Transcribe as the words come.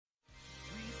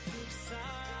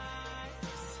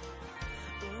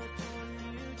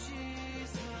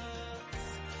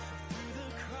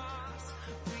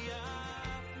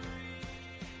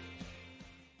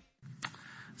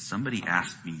Somebody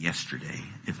asked me yesterday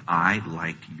if I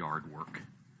liked yard work,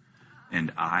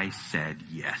 and I said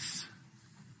yes.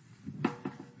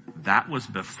 That was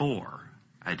before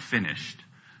I'd finished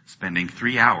spending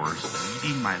 3 hours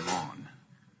weeding my lawn.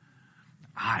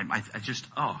 I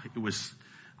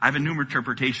have a new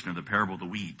interpretation of the parable of the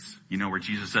weeds, where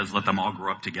Jesus says, let them all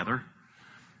grow up together.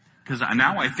 Because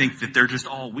now I think that they're just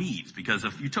all weeds, because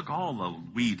if you took all the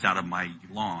weeds out of my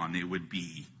lawn, it would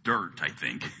be dirt, I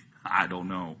think. I don't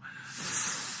know.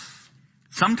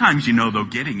 Sometimes, though,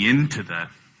 getting into the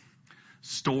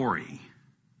story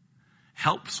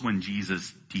helps when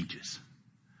Jesus teaches.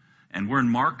 And we're in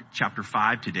Mark chapter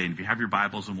 5 today, and if you have your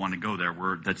Bibles and want to go there,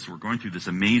 we're going through this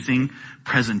amazing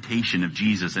presentation of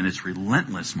Jesus, and it's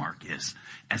relentless, Mark is,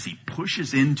 as he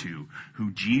pushes into who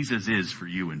Jesus is for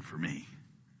you and for me.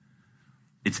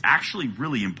 It's actually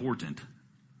really important.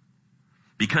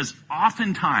 Because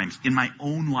oftentimes in my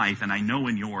own life, and I know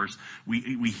in yours,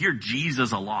 we hear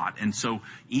Jesus a lot. And so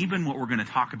even what we're going to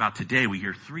talk about today, we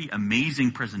hear 3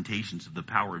 amazing presentations of the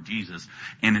power of Jesus.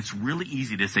 And it's really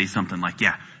easy to say something like,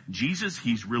 yeah, Jesus,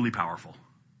 he's really powerful.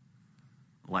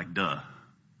 Like, duh.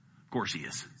 Of course he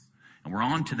is. And we're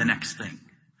on to the next thing.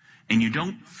 And you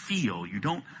don't feel, you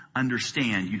don't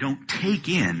understand, you don't take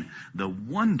in the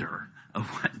wonder of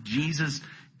what Jesus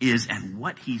is and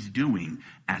what he's doing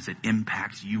as it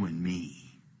impacts you and me.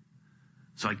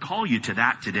 So I call you to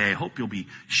that today. I hope you'll be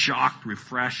shocked,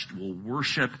 refreshed. We'll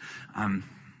worship.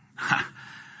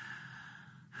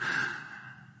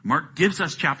 Mark gives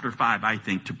us chapter 5, I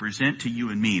think, to present to you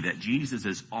and me that Jesus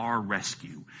is our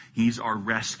rescue. He's our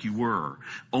rescuer.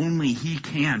 Only he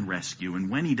can rescue. And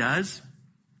when he does,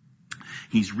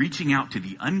 he's reaching out to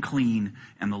the unclean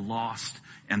and the lost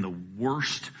and the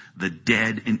worst, the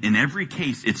dead. In every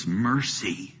case, it's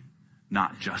mercy,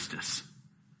 not justice.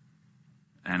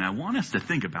 And I want us to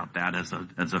think about that as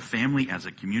a family, as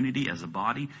a community, as a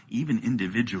body, even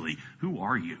individually. Who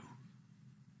are you?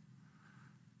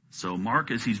 So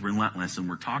Mark, as he's relentless, and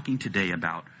we're talking today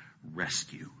about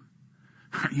rescue.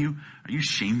 Are you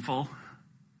shameful?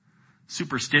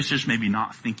 Superstitious, maybe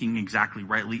not thinking exactly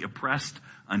rightly, oppressed,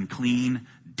 unclean,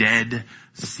 dead?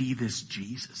 See this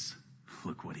Jesus.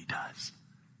 Look what he does.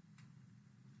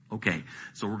 Okay,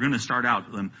 so we're going to start out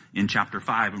in chapter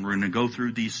 5, and we're going to go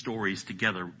through these stories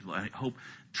together. I hope,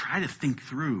 try to think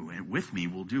through, and with me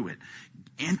we'll do it.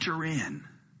 Enter in.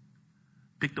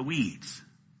 Pick the weeds.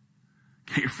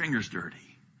 Get your fingers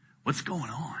dirty. What's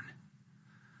going on?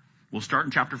 We'll start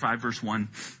in chapter 5, verse 1,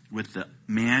 with the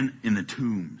man in the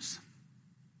tombs.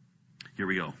 Here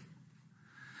we go.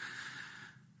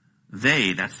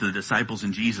 They, that's the disciples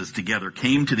and Jesus together,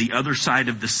 came to the other side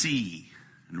of the sea.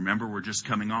 And remember, we're just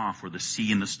coming off where the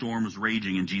sea and the storm was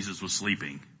raging and Jesus was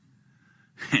sleeping.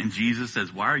 And Jesus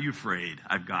says, why are you afraid?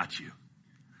 I've got you.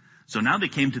 So now they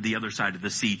came to the other side of the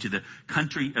sea, to the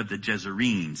country of the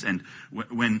Gerasenes, and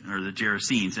the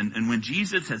Gerasenes. And when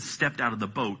Jesus had stepped out of the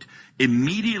boat,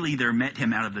 immediately there met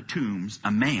him out of the tombs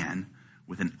a man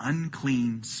with an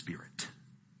unclean spirit.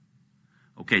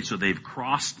 Okay, so they've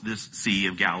crossed this Sea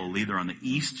of Galilee. They're on the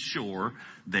east shore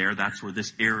there. That's where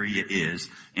this area is.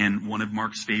 And one of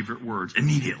Mark's favorite words,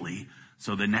 immediately.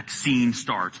 So the next scene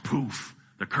starts. Poof.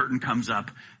 The curtain comes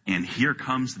up. And here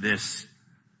comes this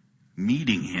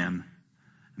meeting him,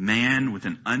 man with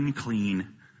an unclean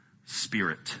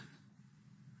spirit.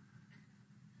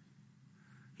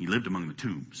 He lived among the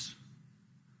tombs.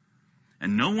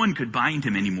 And no one could bind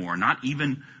him anymore, not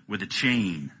even with a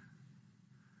chain.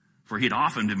 For he had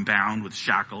often been bound with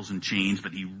shackles and chains,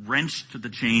 but he wrenched the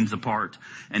chains apart,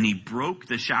 and he broke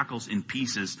the shackles in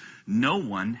pieces. No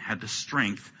one had the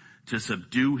strength to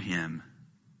subdue him.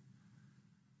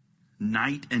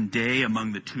 Night and day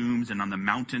among the tombs and on the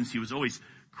mountains, he was always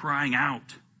crying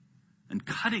out and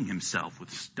cutting himself with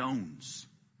stones.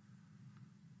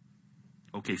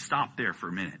 Okay, stop there for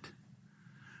a minute.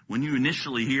 When you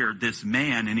initially hear this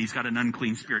man and he's got an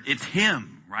unclean spirit, it's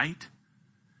him, right?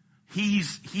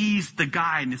 He's the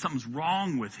guy, and something's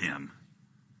wrong with him.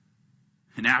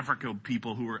 In Africa,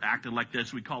 people who are acting like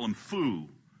this, we call them foo.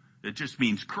 It just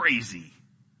means crazy.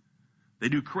 They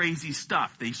do crazy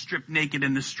stuff. They strip naked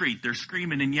in the street. They're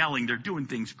screaming and yelling. They're doing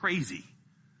things crazy.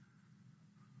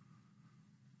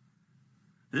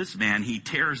 This man, he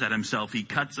tears at himself. He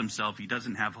cuts himself. He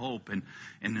doesn't have hope.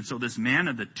 And so this man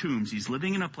of the tombs, he's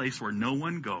living in a place where no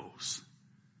one goes.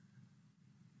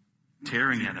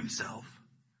 Tearing at himself.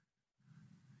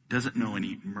 Doesn't know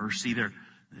any mercy. They're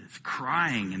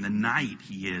crying in the night,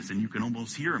 he is. And you can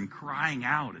almost hear him crying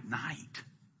out at night.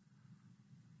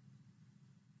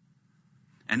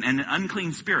 And an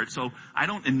unclean spirit. So I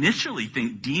don't initially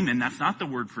think demon. That's not the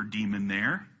word for demon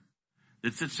there.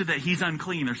 It's that he's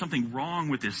unclean. There's something wrong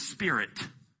with his spirit.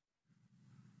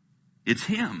 It's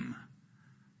him.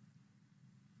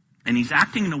 And he's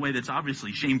acting in a way that's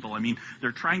obviously shameful. I mean,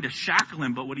 they're trying to shackle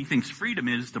him, but what he thinks freedom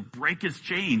is to break his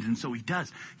chains. And so he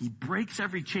does. He breaks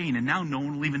every chain, and now no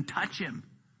one will even touch him.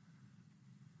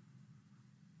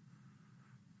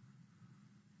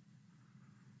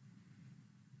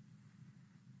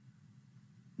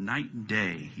 Night and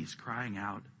day, he's crying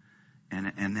out.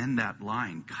 And then that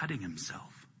line, cutting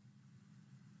himself.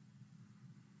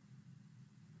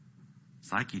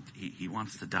 It's like he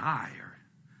wants to die, or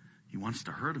he wants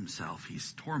to hurt himself.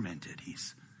 He's tormented.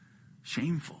 He's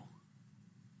shameful.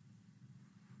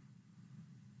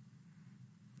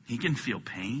 He can feel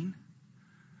pain.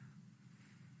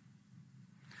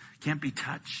 Can't be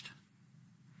touched.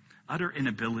 Utter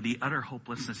inability, utter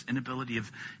hopelessness, inability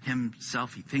of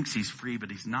himself. He thinks he's free,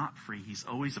 but he's not free. He's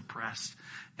always oppressed.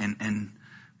 And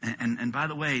by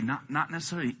the way, not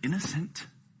necessarily innocent.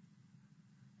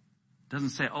 Doesn't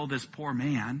say, oh, this poor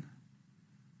man.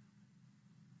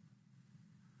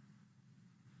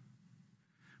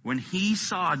 When he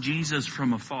saw Jesus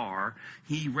from afar,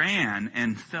 he ran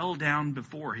and fell down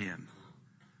before him.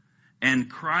 And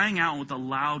crying out with a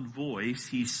loud voice,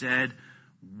 he said,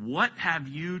 "What have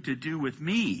you to do with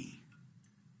me,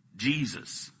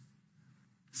 Jesus,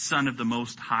 Son of the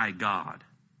Most High God?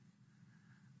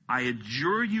 I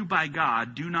adjure you by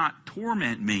God, do not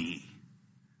torment me."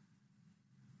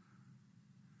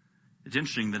 It's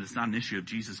interesting that it's not an issue of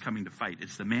Jesus coming to fight.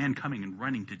 It's the man coming and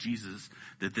running to Jesus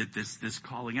that this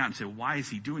calling out and say, why is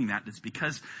he doing that? It's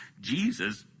because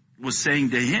Jesus was saying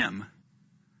to him,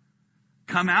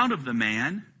 "Come out of the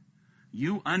man,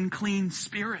 you unclean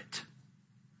spirit."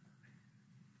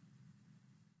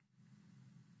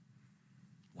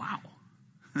 Wow.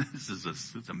 This is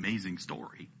it's an amazing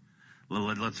story.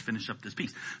 Let's finish up this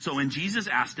piece. So when Jesus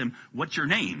asked him, "What's your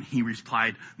name?" he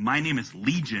replied, "My name is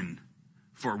Legion,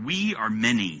 for we are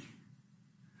many."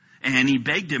 And he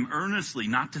begged him earnestly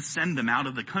not to send them out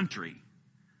of the country.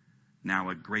 Now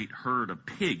a great herd of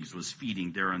pigs was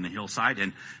feeding there on the hillside,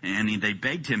 and they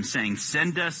begged him, saying,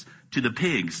 "Send us to the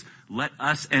pigs, let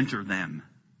us enter them."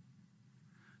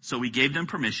 So he gave them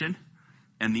permission,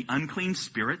 and the unclean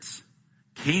spirits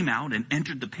came out and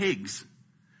entered the pigs.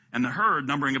 And the herd,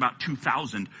 numbering about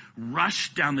 2,000,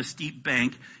 rushed down the steep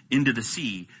bank into the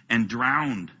sea and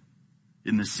drowned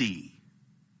in the sea.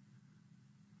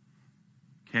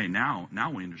 Okay, now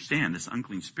we understand this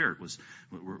unclean spirit was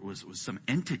some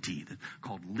entity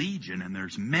called Legion, and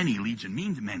there's many. Legion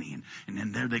means many, and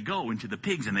then there they go into the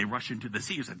pigs, and they rush into the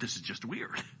sea. It's like, this is just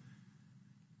weird.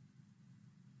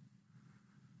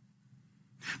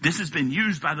 This has been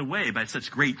used, by the way, by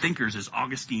such great thinkers as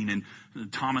Augustine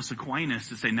and Thomas Aquinas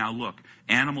to say, now look,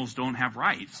 animals don't have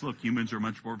rights. Look, humans are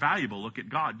much more valuable. Look at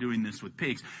God doing this with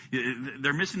pigs.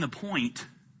 They're missing the point.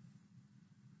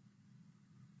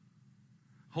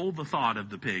 Hold the thought of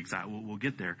the pigs. We'll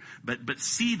get there. But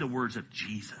see the words of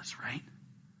Jesus, right?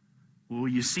 Will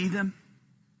you see them?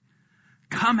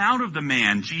 Come out of the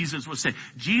man, Jesus was saying.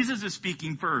 Jesus is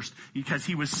speaking first because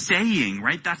he was saying,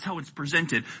 right? That's how it's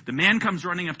presented. The man comes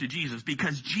running up to Jesus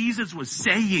because Jesus was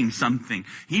saying something.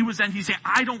 He's saying,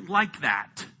 I don't like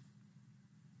that.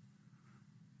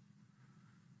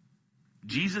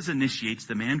 Jesus initiates,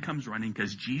 the man comes running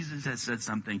because Jesus has said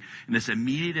something, and this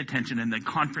immediate attention and the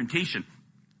confrontation.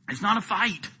 It's not a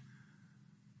fight.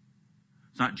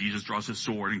 It's not Jesus draws his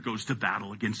sword and goes to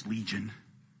battle against Legion.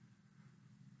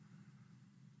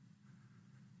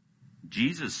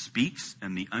 Jesus speaks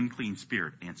and the unclean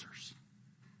spirit answers.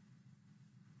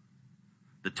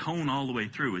 The tone all the way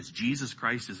through is Jesus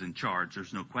Christ is in charge.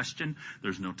 There's no question.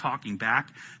 There's no talking back.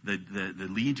 The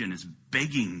Legion is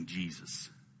begging Jesus,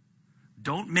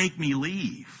 don't make me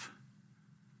leave.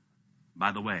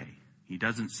 By the way, he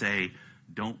doesn't say,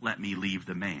 don't let me leave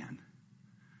the man.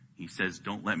 He says,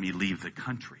 don't let me leave the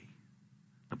country,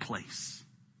 the place.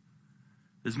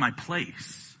 This is my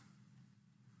place.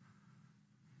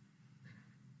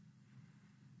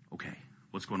 Okay,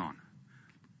 what's going on?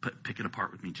 Pick it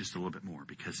apart with me just a little bit more,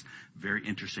 because very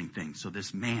interesting thing. So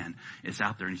this man is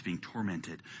out there and he's being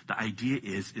tormented. The idea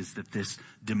is that this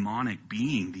demonic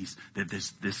being,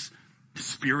 this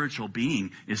spiritual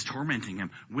being is tormenting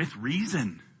him with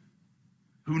reason.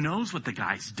 Who knows what the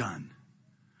guy's done?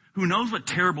 Who knows what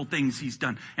terrible things he's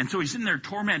done? And so he's in there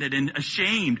tormented and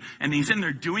ashamed, and he's in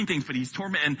there doing things, but he's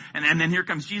tormented. And then here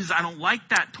comes Jesus. I don't like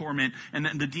that torment. And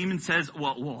then the demon says,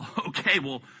 well, okay,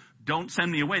 don't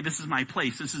send me away. This is my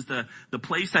place. This is the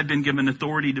place I've been given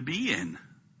authority to be in.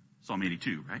 Psalm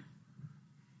 82, right?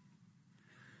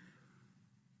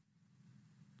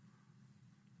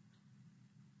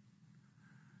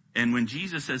 And when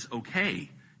Jesus says, okay,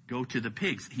 go to the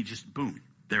pigs, he just, boom,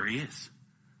 there he is.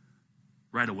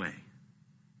 Right away.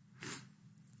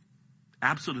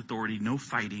 Absolute authority, no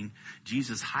fighting.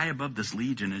 Jesus high above this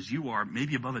legion as you are,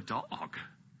 maybe above a dog.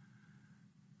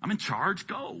 I'm in charge,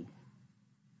 go.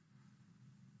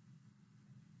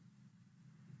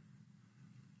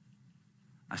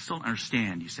 I still don't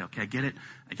understand. You say, okay, I get it.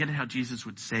 I get it how Jesus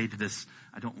would say to this,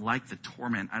 I don't like the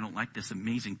torment. I don't like this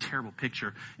amazing, terrible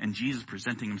picture. And Jesus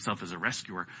presenting himself as a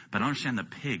rescuer. But I understand the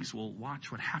pigs. Well,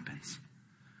 watch what happens.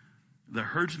 The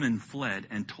herdsmen fled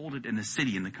and told it in the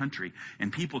city, in the country.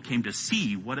 And people came to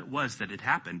see what it was that had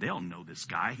happened. They all know this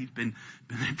guy. He's been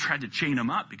tried to chain him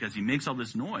up because he makes all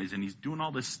this noise and he's doing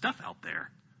all this stuff out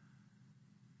there.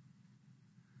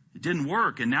 It didn't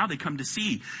work, and now they come to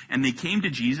see. And they came to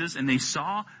Jesus, and they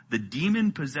saw the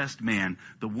demon-possessed man,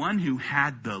 the one who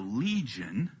had the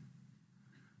legion,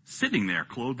 sitting there,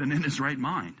 clothed and in his right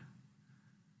mind.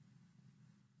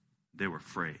 They were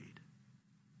afraid.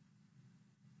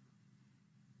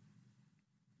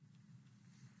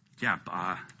 Yeah,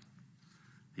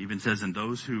 it even says, and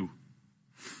those who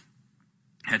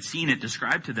had seen it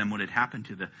described to them what had happened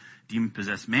to the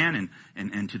demon-possessed man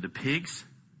and to the pigs.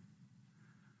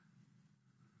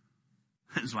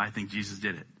 This is why I think Jesus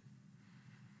did it.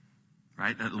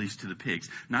 Right? At least to the pigs.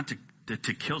 Not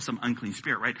to kill some unclean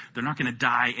spirit, right? They're not going to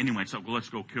die anyway. So let's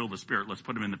go kill the spirit. Let's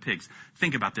put them in the pigs.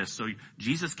 Think about this. So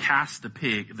Jesus cast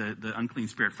the unclean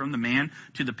spirit from the man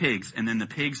to the pigs, and then the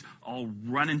pigs all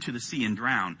run into the sea and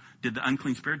drown. Did the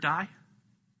unclean spirit die?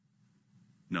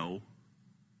 No.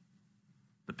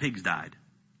 The pigs died.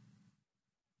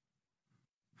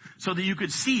 So that you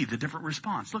could see the different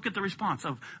response. Look at the response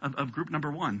of group number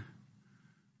one.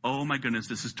 Oh my goodness,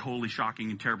 this is totally shocking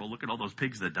and terrible. Look at all those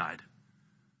pigs that died.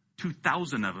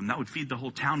 2,000 of them. That would feed the whole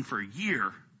town for a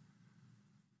year.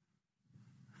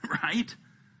 Right?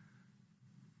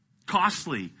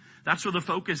 Costly. That's where the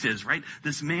focus is, right?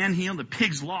 This man healed, the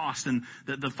pigs lost, and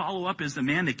the follow-up is the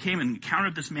man that came and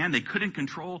encountered this man they couldn't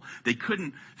control, they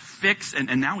couldn't fix, and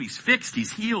now he's fixed,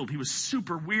 he's healed. He was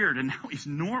super weird, and now he's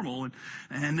normal.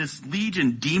 And this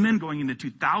legion demon going into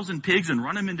 2,000 pigs and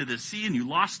run them into the sea, and you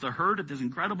lost the herd at this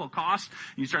incredible cost,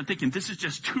 and you start thinking, this is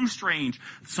just too strange.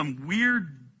 Some weird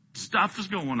stuff is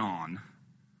going on.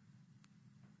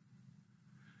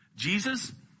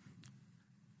 Jesus,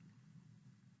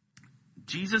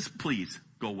 please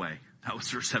go away. That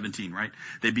was verse 17, right?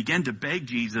 They began to beg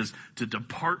Jesus to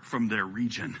depart from their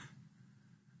region.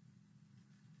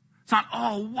 It's not,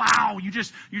 oh wow, you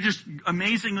just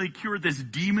amazingly cured this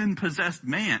demon-possessed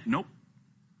man. Nope.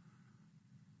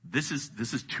 This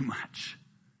is too much.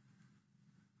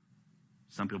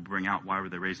 Some people bring out, why were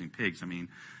they raising pigs? I mean,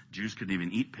 Jews couldn't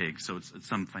even eat pigs, so it's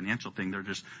some financial thing. They're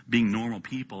just being normal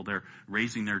people. They're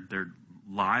raising their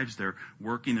lives, they're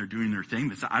working, they're doing their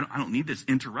thing. I don't need this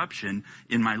interruption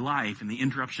in my life. And the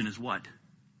interruption is what?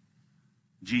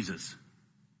 Jesus.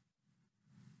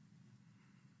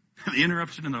 The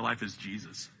interruption in their life is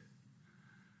Jesus.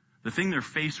 The thing they're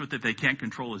faced with that they can't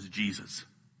control is Jesus.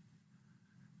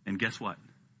 And guess what?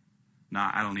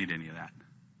 Nah, I don't need any of that.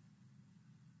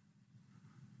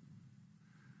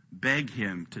 Beg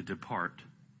him to depart.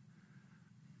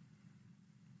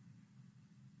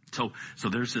 So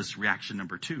there's this reaction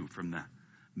number 2 from the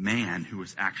man who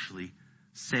was actually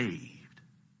saved.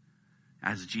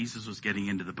 As Jesus was getting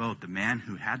into the boat, the man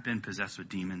who had been possessed with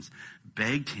demons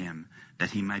begged him that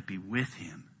he might be with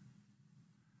him.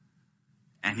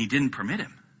 And he didn't permit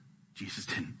him. Jesus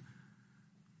didn't.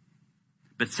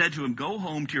 But said to him, go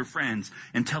home to your friends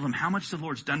and tell them how much the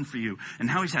Lord's done for you and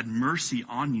how he's had mercy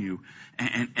on you.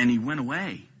 And he went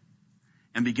away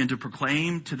and began to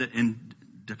proclaim in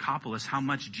Decapolis how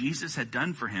much Jesus had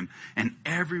done for him, and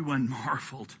everyone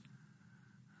marveled.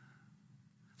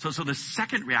 So the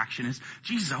second reaction is,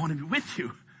 Jesus, I want to be with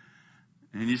you.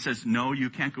 And he says, no, you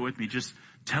can't go with me. Just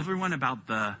tell everyone about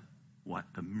the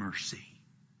mercy.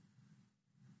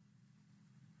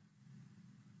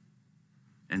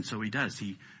 And so he does.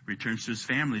 He returns to his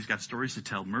family. He's got stories to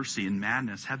tell, mercy and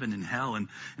madness, heaven and hell, and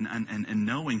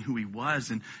knowing who he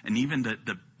was, and even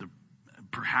the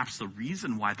perhaps the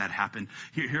reason why that happened.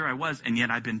 Here I was, and yet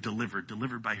I've been delivered.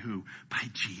 Delivered by who? By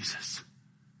Jesus.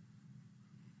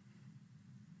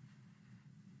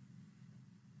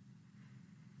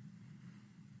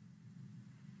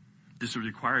 This would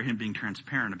require him being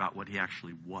transparent about what he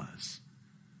actually was.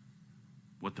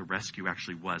 What the rescue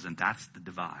actually was, and that's the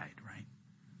divide, right?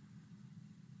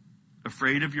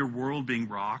 Afraid of your world being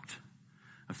rocked.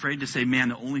 Afraid to say, man,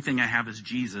 the only thing I have is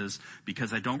Jesus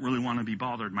because I don't really want to be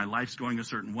bothered. My life's going a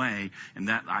certain way, and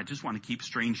that I just want to keep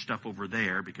strange stuff over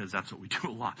there because that's what we do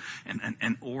a lot.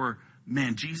 Or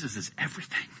man, Jesus is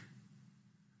everything.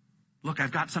 Look,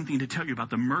 I've got something to tell you about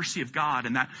the mercy of God,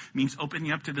 and that means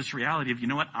opening up to this reality of, you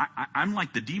know what, I'm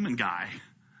like the demon guy.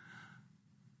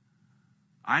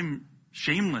 I'm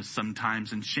shameless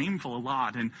sometimes and shameful a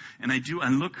lot, and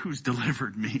look who's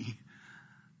delivered me.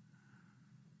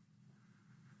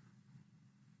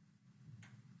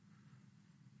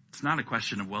 It's not a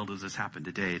question of, well, does this happen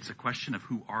today? It's a question of,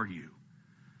 who are you?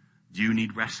 Do you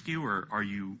need rescue, or are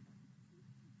you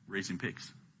raising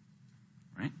pigs?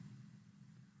 Right?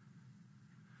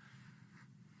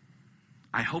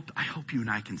 I hope you and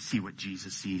I can see what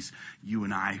Jesus sees. You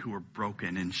and I, who are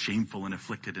broken and shameful and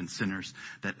afflicted and sinners,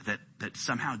 that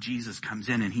somehow Jesus comes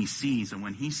in and he sees, and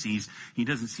when he sees, he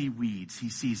doesn't see weeds. He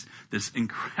sees this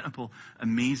incredible,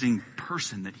 amazing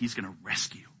person that he's going to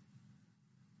rescue.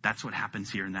 That's what happens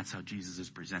here, and that's how Jesus is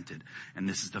presented. And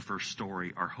this is the first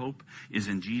story. Our hope is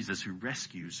in Jesus, who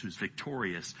rescues, who's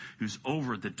victorious, who's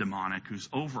over the demonic, who's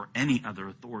over any other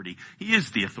authority. He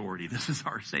is the authority. This is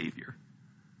our Savior.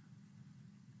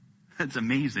 It's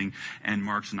amazing, and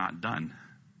Mark's not done.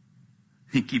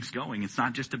 He keeps going. It's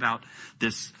not just about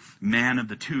this man of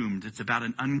the tombs. It's about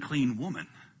an unclean woman.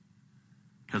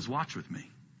 Because watch with me.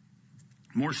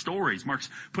 More stories. Mark's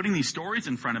putting these stories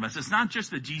in front of us. It's not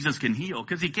just that Jesus can heal,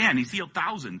 because he can. He's healed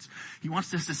thousands. He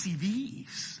wants us to see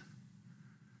these.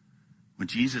 When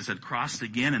Jesus had crossed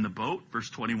again in the boat, verse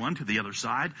 21, to the other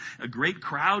side, a great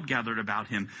crowd gathered about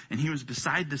him, and he was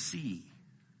beside the sea.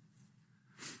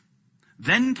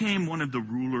 Then came one of the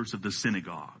rulers of the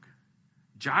synagogue,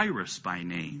 Jairus by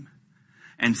name,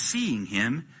 and seeing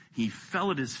him, he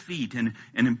fell at his feet and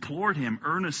implored him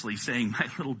earnestly, saying, "My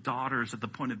little daughter is at the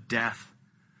point of death.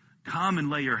 Come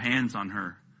and lay your hands on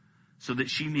her, so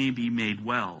that she may be made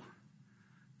well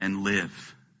and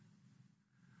live."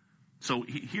 So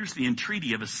here's the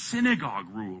entreaty of a synagogue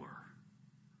ruler.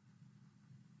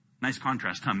 Nice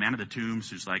contrast, huh? Man of the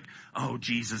tombs who's like, oh,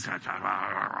 Jesus, and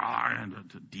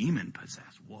a demon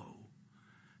possessed. Whoa.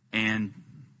 And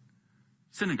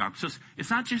synagogue. So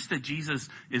it's not just that Jesus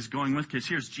is going with, because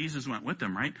here's Jesus went with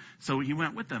them, right? So he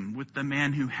went with them, with the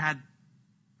man who had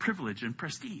privilege and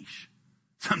prestige.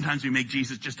 Sometimes we make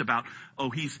Jesus just about,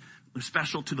 oh, he's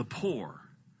special to the poor.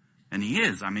 And he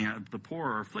is. I mean, the poor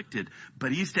are afflicted.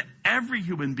 But he's to every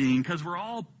human being, because we're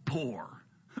all poor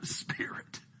of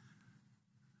spirit.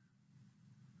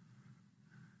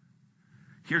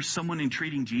 Here's someone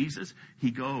entreating Jesus. He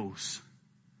goes.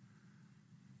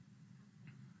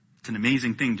 It's an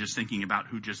amazing thing just thinking about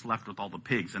who just left with all the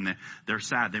pigs. And they're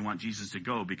sad. They want Jesus to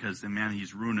go because, man,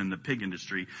 he's ruining the pig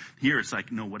industry. Here it's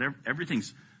like, no, whatever,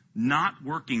 everything's not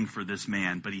working for this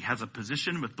man, but he has a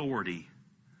position of authority.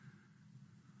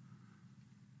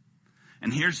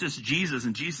 And here's this Jesus,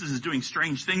 and Jesus is doing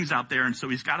strange things out there, and so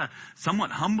he's got to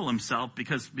somewhat humble himself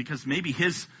because maybe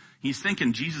he's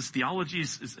thinking Jesus' theology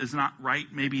is not right.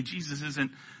 Maybe Jesus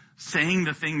isn't saying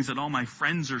the things that all my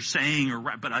friends are saying,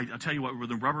 but I'll tell you what, where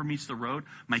the rubber meets the road,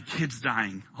 my kid's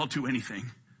dying. I'll do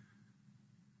anything.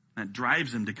 That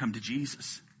drives him to come to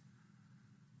Jesus.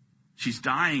 She's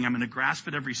dying. I'm going to grasp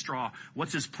at every straw.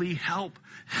 What's his plea? Help,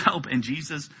 help. And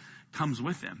Jesus comes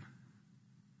with him.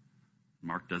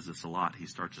 Mark does this a lot. He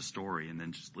starts a story and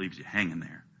then just leaves you hanging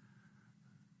there.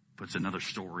 Puts another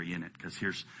story in it, because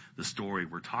here's the story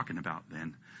we're talking about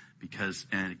then. Because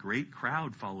a great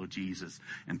crowd followed Jesus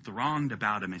and thronged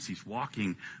about him as he's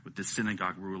walking with the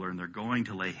synagogue ruler, and they're going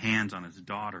to lay hands on his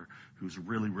daughter who's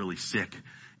really, really sick.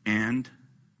 And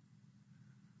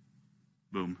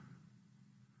boom,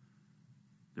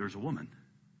 there's a woman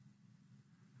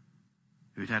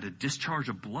who'd had a discharge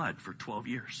of blood for 12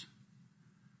 years.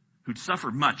 Who'd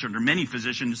suffered much under many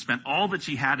physicians, spent all that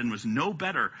she had and was no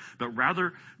better, but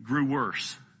rather grew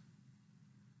worse.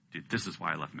 Dude, this is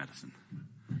why I left medicine.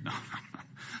 No.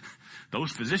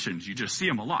 Those physicians, you just see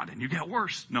them a lot and you get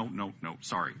worse. No.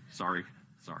 Sorry.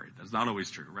 That's not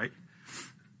always true, right?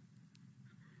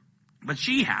 But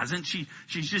she hasn't.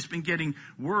 She's just been getting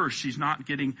worse. She's not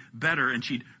getting better. And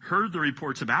she'd heard the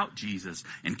reports about Jesus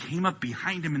and came up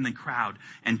behind him in the crowd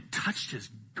and touched his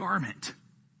garment.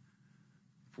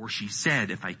 For she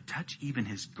said, if I touch even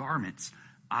his garments,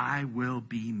 I will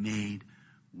be made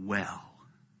well.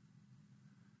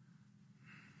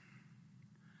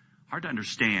 Hard to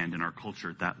understand in our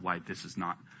culture why this is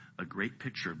not a great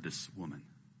picture of this woman.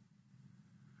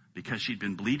 Because she'd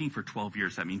been bleeding for 12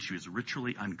 years, that means she was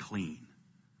ritually unclean.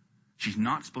 She's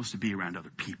not supposed to be around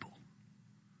other people.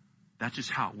 That's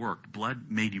just how it worked. Blood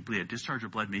made you bleed. A discharge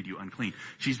of blood made you unclean.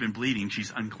 She's been bleeding.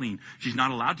 She's unclean. She's not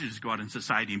allowed to just go out in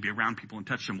society and be around people and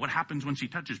touch them. What happens when she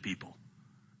touches people?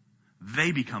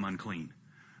 They become unclean.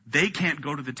 They can't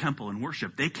go to the temple and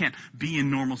worship. They can't be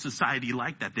in normal society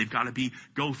like that. They've got to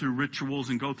go through rituals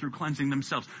and go through cleansing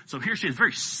themselves. So here she is,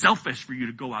 very selfish for you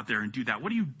to go out there and do that.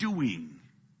 What are you doing?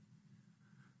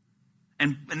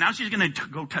 And now she's going to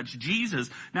go touch Jesus.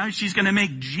 Now she's going to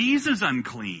make Jesus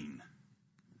unclean.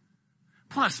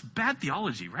 Plus, bad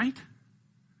theology, right?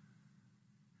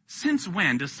 Since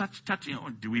when does such touching,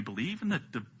 do we believe in the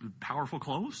powerful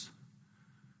clothes?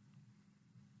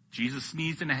 Jesus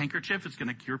sneezed in a handkerchief, it's going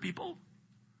to cure people?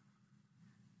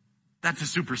 That's a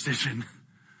superstition.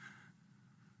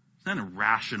 It's not a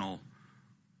rational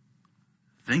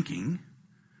thinking.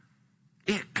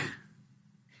 Ick.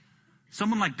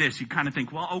 Someone like this, you kind of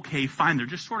think, well, okay, fine, they're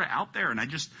just sort of out there, and I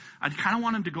kind of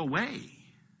want them to go away.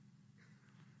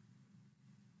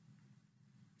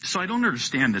 So I don't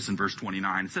understand this in verse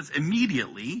 29. It says,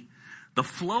 immediately the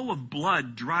flow of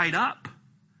blood dried up,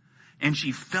 and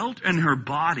she felt in her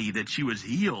body that she was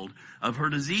healed of her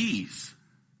disease.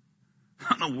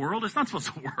 How in the world? It's not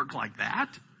supposed to work like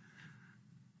that.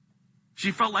 She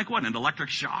felt like what? An electric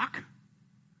shock?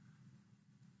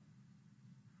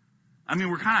 I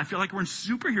mean, I feel like we're in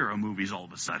superhero movies all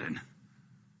of a sudden.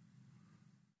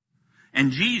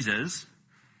 And Jesus,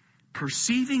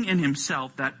 perceiving in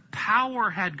himself that power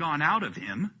had gone out of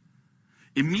him,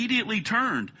 immediately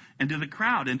turned into the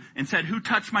crowd and said, who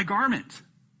touched my garment?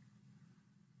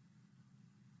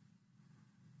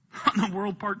 On the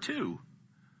world part 2.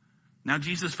 Now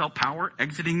Jesus felt power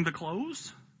exiting the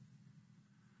clothes.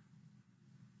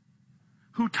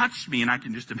 Who touched me? And I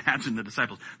can just imagine the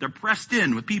disciples. They're pressed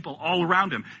in with people all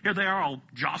around him. Here they are all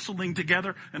jostling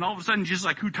together. And all of a sudden Jesus is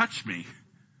like, who touched me?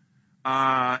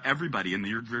 Everybody in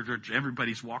the church,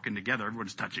 everybody's walking together.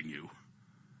 Everyone's touching you.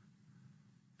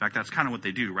 In fact, that's kind of what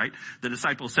they do, right? The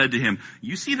disciples said to him,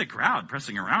 you see the crowd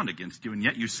pressing around against you, and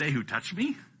yet you say, who touched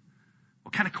me?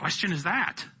 What kind of question is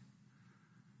that?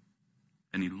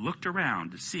 And he looked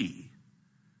around to see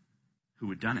who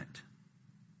had done it.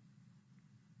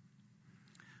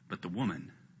 But the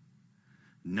woman,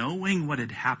 knowing what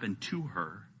had happened to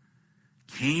her,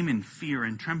 came in fear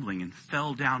and trembling and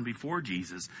fell down before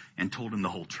Jesus and told him the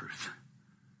whole truth.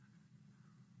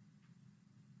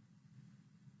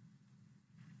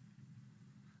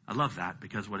 I love that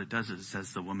because what it does is it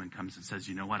says the woman comes and says,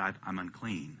 you know what, I'm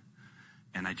unclean.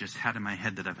 And I just had in my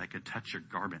head that if I could touch your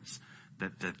garments,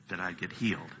 that I'd get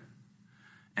healed.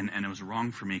 And it was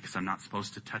wrong for me because I'm not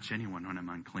supposed to touch anyone when I'm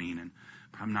unclean. And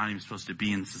I'm not even supposed to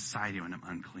be in society when I'm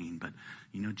unclean. But,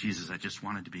 Jesus, I just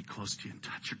wanted to be close to you and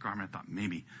touch your garment. I thought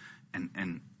maybe.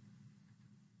 And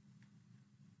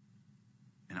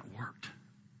it worked.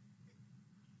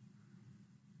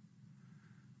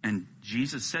 And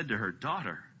Jesus said to her,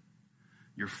 daughter,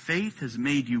 your faith has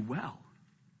made you well.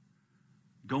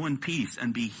 Go in peace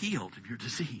and be healed of your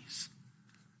disease.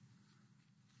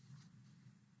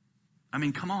 I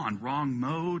mean, come on, wrong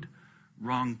mode,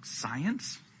 wrong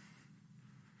science,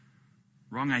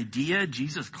 wrong idea.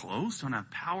 Jesus clothes, don't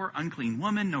have power, unclean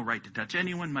woman, no right to touch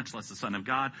anyone, much less the Son of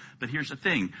God. But here's the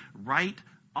thing, right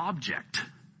object,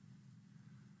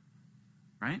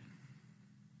 right?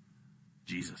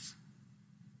 Jesus.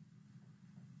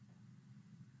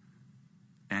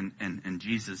 And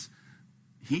Jesus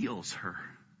heals her.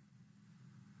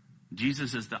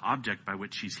 Jesus is the object by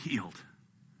which she's healed.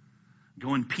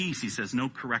 Go in peace, he says, no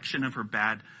correction of her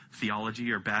bad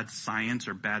theology or bad science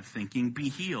or bad thinking. Be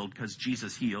healed because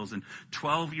Jesus heals. And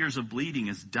 12 years of bleeding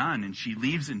is done and she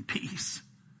leaves in peace.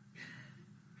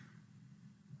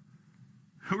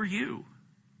 Who are you?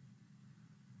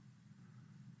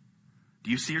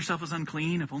 Do you see yourself as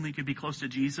unclean? If only you could be close to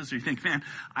Jesus? Or you think, man,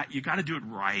 you got to do it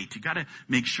right. You got to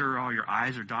make sure all your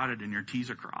I's are dotted and your T's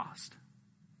are crossed.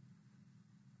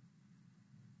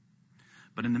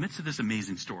 But in the midst of this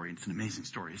amazing story, it's an amazing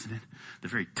story, isn't it? The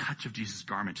very touch of Jesus'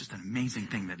 garment, just an amazing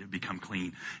thing that it would become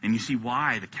clean. And you see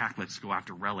why the Catholics go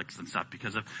after relics and stuff.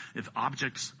 Because if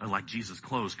objects like Jesus'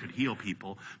 clothes could heal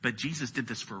people, but Jesus did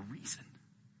this for a reason.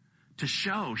 To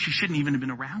show she shouldn't even have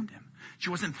been around him. She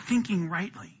wasn't thinking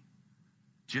rightly.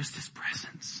 Just his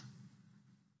presence.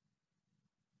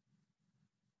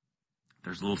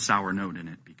 There's a little sour note in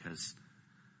it because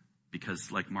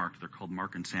like Mark, they're called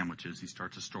Mark and sandwiches. He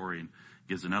starts a story and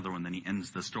gives another one, then he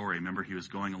ends the story. Remember, he was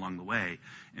going along the way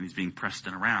and he's being pressed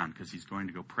in around because he's going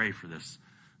to go pray for this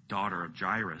daughter of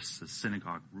Jairus, the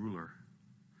synagogue ruler.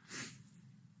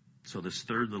 So this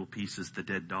third little piece is the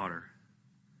dead daughter.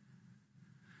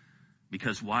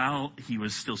 Because while he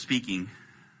was still speaking,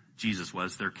 Jesus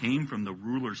was, there came from the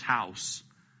ruler's house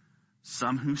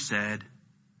some who said,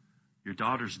 your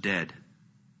daughter's dead.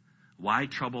 Why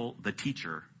trouble the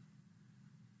teacher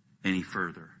any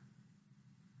further?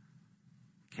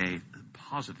 Okay,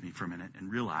 pause with me for a minute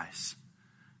and realize,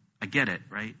 I get it,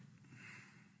 right?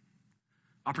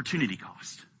 Opportunity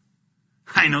cost.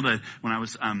 I know that when I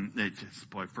was,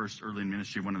 first early in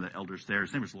ministry, one of the elders there,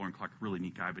 his name was Lauren Clark, really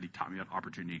neat guy, but he taught me about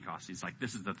opportunity cost. He's like,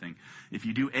 this is the thing. If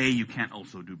you do A, you can't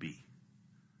also do B.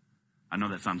 I know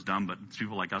that sounds dumb, but it's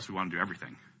people like us who want to do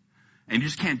everything. And you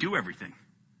just can't do everything.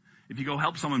 If you go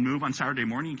help someone move on Saturday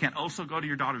morning, you can't also go to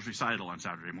your daughter's recital on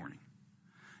Saturday morning.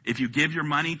 If you give your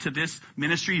money to this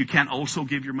ministry, you can't also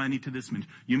give your money to this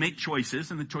ministry. You make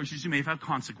choices, and the choices you may have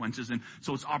consequences, and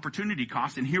so it's opportunity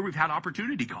cost, and here we've had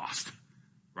opportunity cost.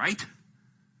 Right?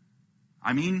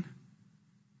 I mean,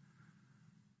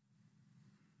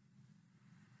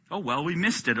 oh, well, we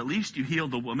missed it. At least you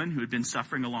healed the woman who had been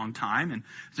suffering a long time, and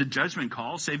it's a judgment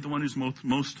call. Save the one who's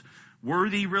most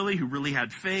worthy, really, who really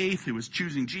had faith, who was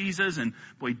choosing Jesus, and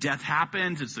boy, death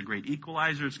happens. It's the great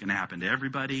equalizer. It's going to happen to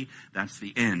everybody. That's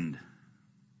the end.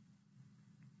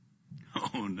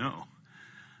 Oh, no.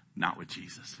 Not with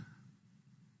Jesus.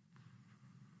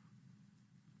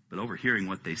 But overhearing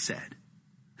what they said,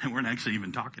 and we're not actually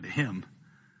even talking to him,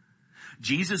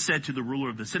 Jesus said to the ruler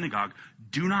of the synagogue,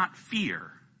 do not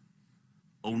fear,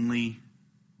 only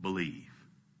believe.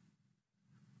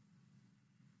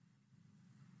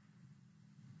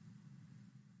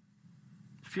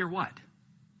 Fear what?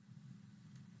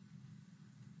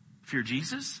 Fear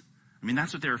Jesus? I mean,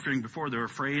 that's what they were fearing before. They were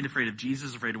afraid of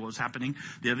Jesus, afraid of what was happening.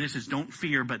 The other is don't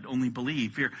fear, but only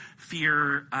believe.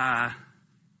 Fear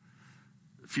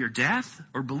death,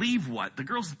 or believe what? The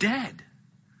girl's dead.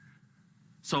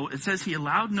 So it says he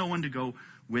allowed no one to go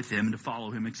with him, to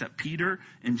follow him, except Peter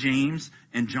and James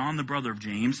and John, the brother of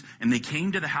James. And they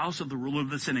came to the house of the ruler of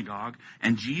the synagogue,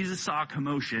 and Jesus saw a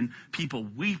commotion, people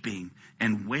weeping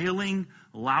and wailing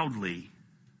loudly.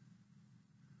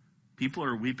 People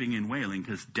are weeping and wailing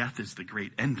because death is the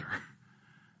great ender.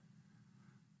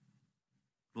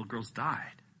 Little girls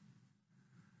died.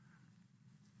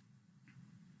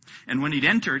 And when he'd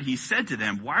entered, he said to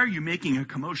them, why are you making a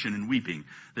commotion and weeping?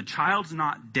 The child's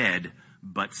not dead,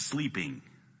 but sleeping.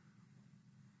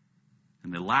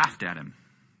 And they laughed at him.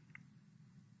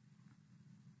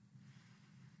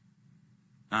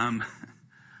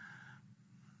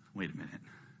 Wait a minute.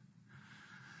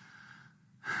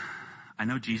 I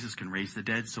know Jesus can raise the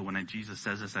dead, so when Jesus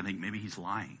says this, I think maybe he's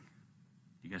lying.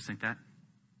 You guys think that?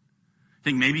 I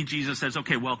think maybe Jesus says,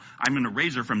 okay, well, I'm going to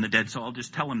raise her from the dead, so I'll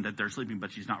just tell them that they're sleeping,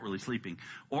 but she's not really sleeping.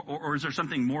 Or is there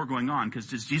something more going on? Because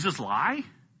does Jesus lie?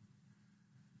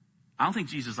 I don't think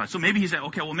Jesus lies. So maybe he's saying,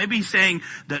 okay, well, maybe he's saying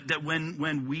that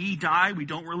when we die, we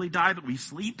don't really die, but we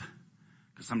sleep.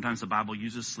 Because sometimes the Bible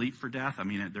uses sleep for death. I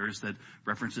mean, there's the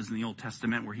references in the Old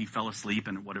Testament where he fell asleep,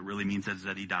 and what it really means is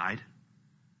that he died.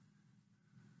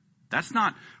 That's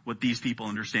not what these people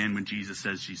understand when Jesus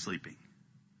says she's sleeping.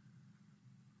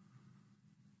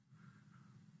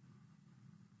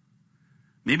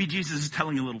 Maybe Jesus is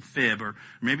telling a little fib, or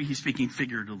maybe he's speaking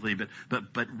figuratively,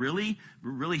 but really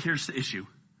here's the issue.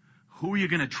 Who are you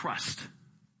going to trust?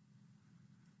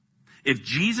 If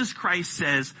Jesus Christ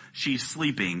says she's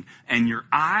sleeping and your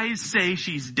eyes say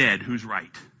she's dead, who's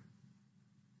right?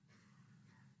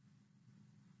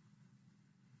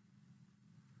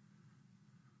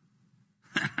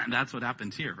 That's what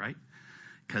happens here, right?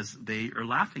 Because they are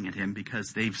laughing at him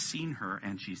because they've seen her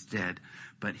and she's dead.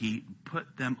 But he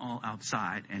put them all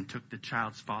outside and took the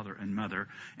child's father and mother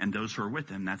and those who were with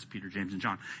him, that's Peter, James, and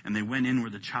John. And they went in where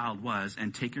the child was,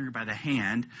 and taking her by the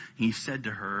hand, he said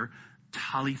to her,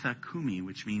 Talitha Kumi,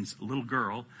 which means, little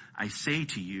girl, I say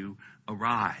to you,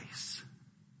 arise.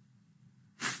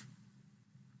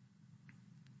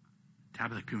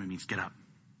 Tabitha Kumi means get up.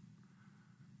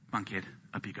 Come on, kid,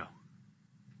 up you go.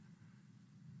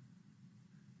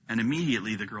 And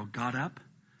immediately the girl got up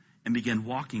and began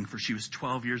walking, for she was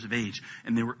 12 years of age.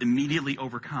 And they were immediately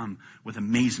overcome with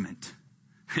amazement.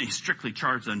 He strictly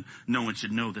charged them, no one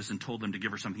should know this, and told them to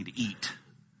give her something to eat.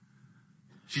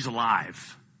 She's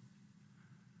alive.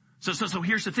 So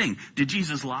here's the thing. Did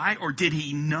Jesus lie, or did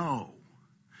he know?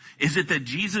 Is it that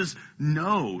Jesus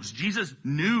knows? Jesus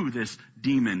knew this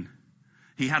demon.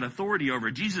 He had authority over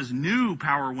it. Jesus knew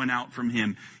power went out from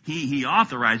him. He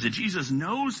authorized it. Jesus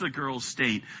knows the girl's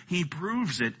state. He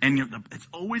proves it. And it's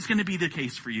always going to be the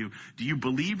case for you. Do you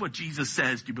believe what Jesus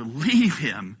says? Do you believe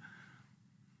him?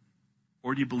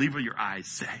 Or do you believe what your eyes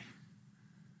say?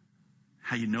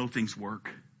 How you know things work.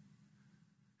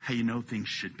 How you know things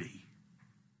should be.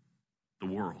 The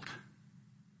world.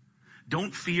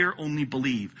 Don't fear, only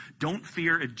believe. Don't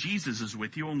fear if Jesus is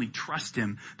with you, only trust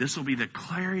him. This will be the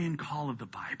clarion call of the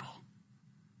Bible.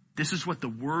 This is what the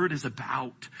word is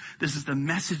about. This is the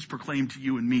message proclaimed to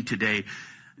you and me today.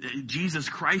 Jesus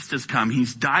Christ has come.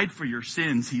 He's died for your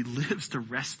sins. He lives to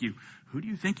rescue. Who do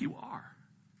you think you are?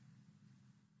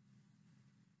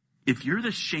 If you're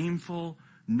the shameful,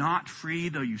 not free,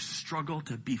 though you struggle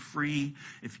to be free,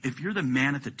 if you're the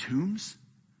man at the tombs,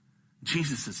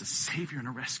 Jesus is a savior and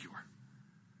a rescuer.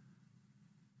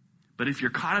 But if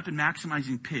you're caught up in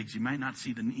maximizing pigs, you might not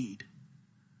see the need.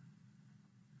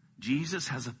 Jesus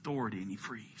has authority and he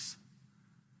frees.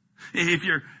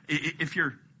 If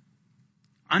you're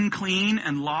unclean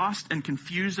and lost and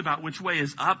confused about which way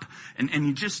is up, and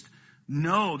you just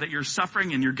know that you're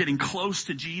suffering and you're getting close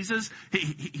to Jesus,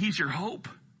 he's your hope.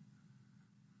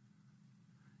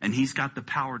 And he's got the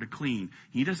power to clean.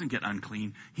 He doesn't get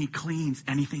unclean. He cleans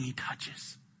anything he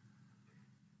touches.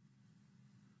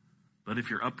 But if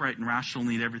you're upright and rational,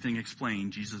 need everything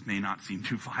explained, Jesus may not seem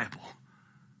too viable.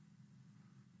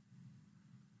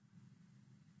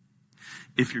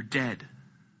 If you're dead,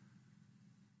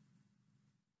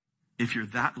 if you're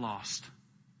that lost,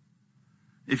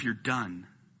 if you're done,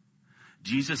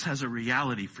 Jesus has a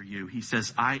reality for you. He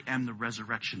says, I am the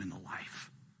resurrection and the life.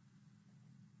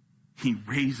 He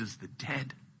raises the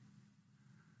dead.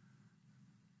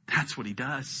 That's what he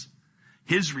does.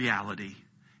 His reality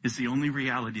is the only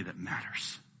reality that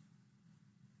matters.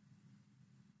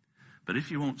 But if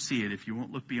you won't see it, if you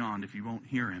won't look beyond, if you won't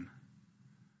hear him,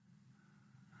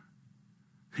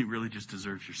 he really just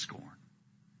deserves your scorn.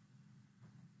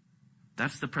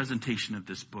 That's the presentation of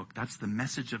this book. That's the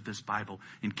message of this Bible,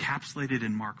 encapsulated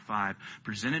in Mark 5,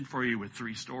 presented for you with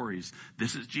 3 stories.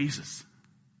 This is Jesus.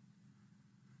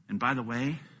 And by the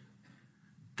way,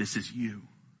 this is you.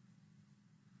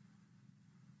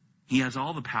 He has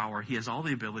all the power. He has all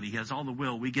the ability. He has all the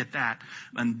will. We get that.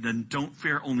 And then don't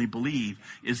fear, only believe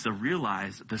is to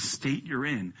realize the state you're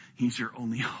in. He's your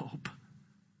only hope.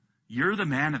 You're the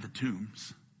man of the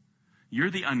tombs. You're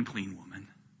the unclean woman.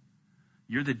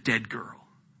 You're the dead girl.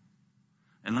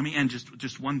 And let me end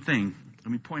just one thing.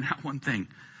 Let me point out one thing.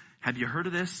 Have you heard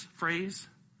of this phrase?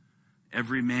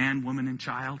 Every man, woman, and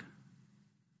child?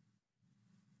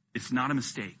 It's not a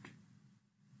mistake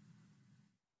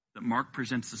that Mark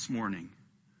presents this morning,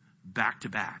 back to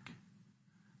back.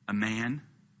 A man,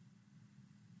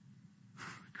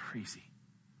 crazy,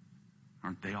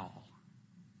 aren't they all?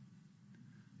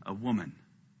 A woman,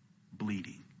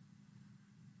 bleeding.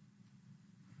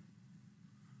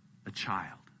 A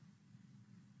child,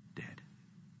 dead.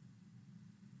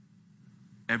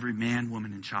 Every man,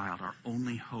 woman, and child, our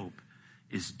only hope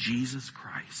is Jesus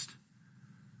Christ.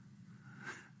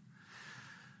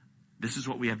 This is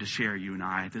what we have to share, you and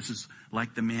I. This is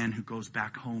like the man who goes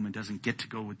back home and doesn't get to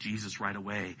go with Jesus right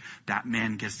away. That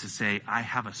man gets to say, I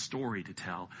have a story to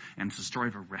tell, and it's a story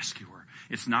of a rescuer.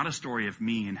 It's not a story of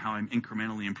me and how I'm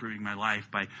incrementally improving my life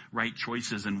by right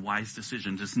choices and wise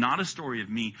decisions. It's not a story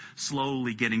of me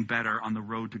slowly getting better on the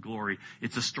road to glory.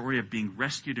 It's a story of being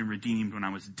rescued and redeemed when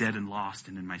I was dead and lost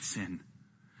and in my sin.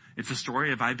 It's a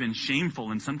story of I've been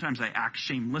shameful and sometimes I act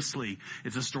shamelessly.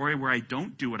 It's a story where I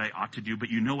don't do what I ought to do, but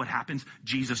you know what happens?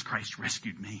 Jesus Christ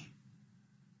rescued me.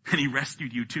 And he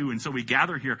rescued you too. And so we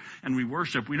gather here and we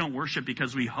worship. We don't worship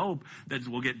because we hope that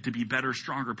we'll get to be better,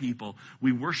 stronger people.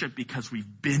 We worship because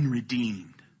we've been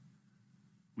redeemed.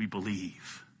 We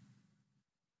believe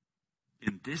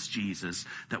in this Jesus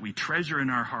that we treasure in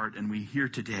our heart and we hear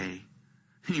today.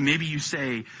 Maybe you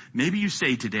say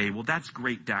today, well, that's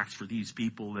great, Dax, for these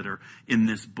people that are in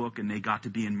this book and they got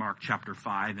to be in Mark chapter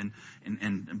 5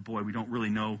 and boy, we don't really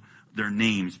know their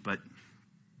names, but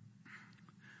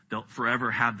they'll forever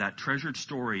have that treasured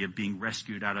story of being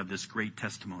rescued out of this great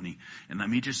testimony. And let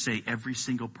me just say, every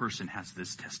single person has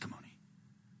this testimony.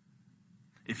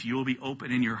 If you will be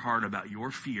open in your heart about your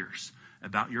fears,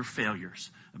 about your failures,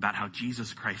 about how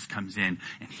Jesus Christ comes in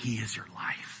and he is your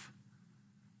life.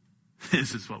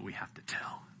 This is what we have to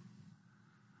tell.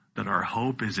 That our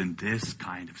hope is in this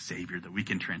kind of Savior, that we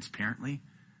can transparently,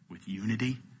 with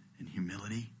unity and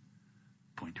humility,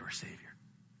 point to our Savior.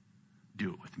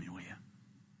 Do it with me, will you?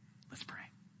 Let's pray.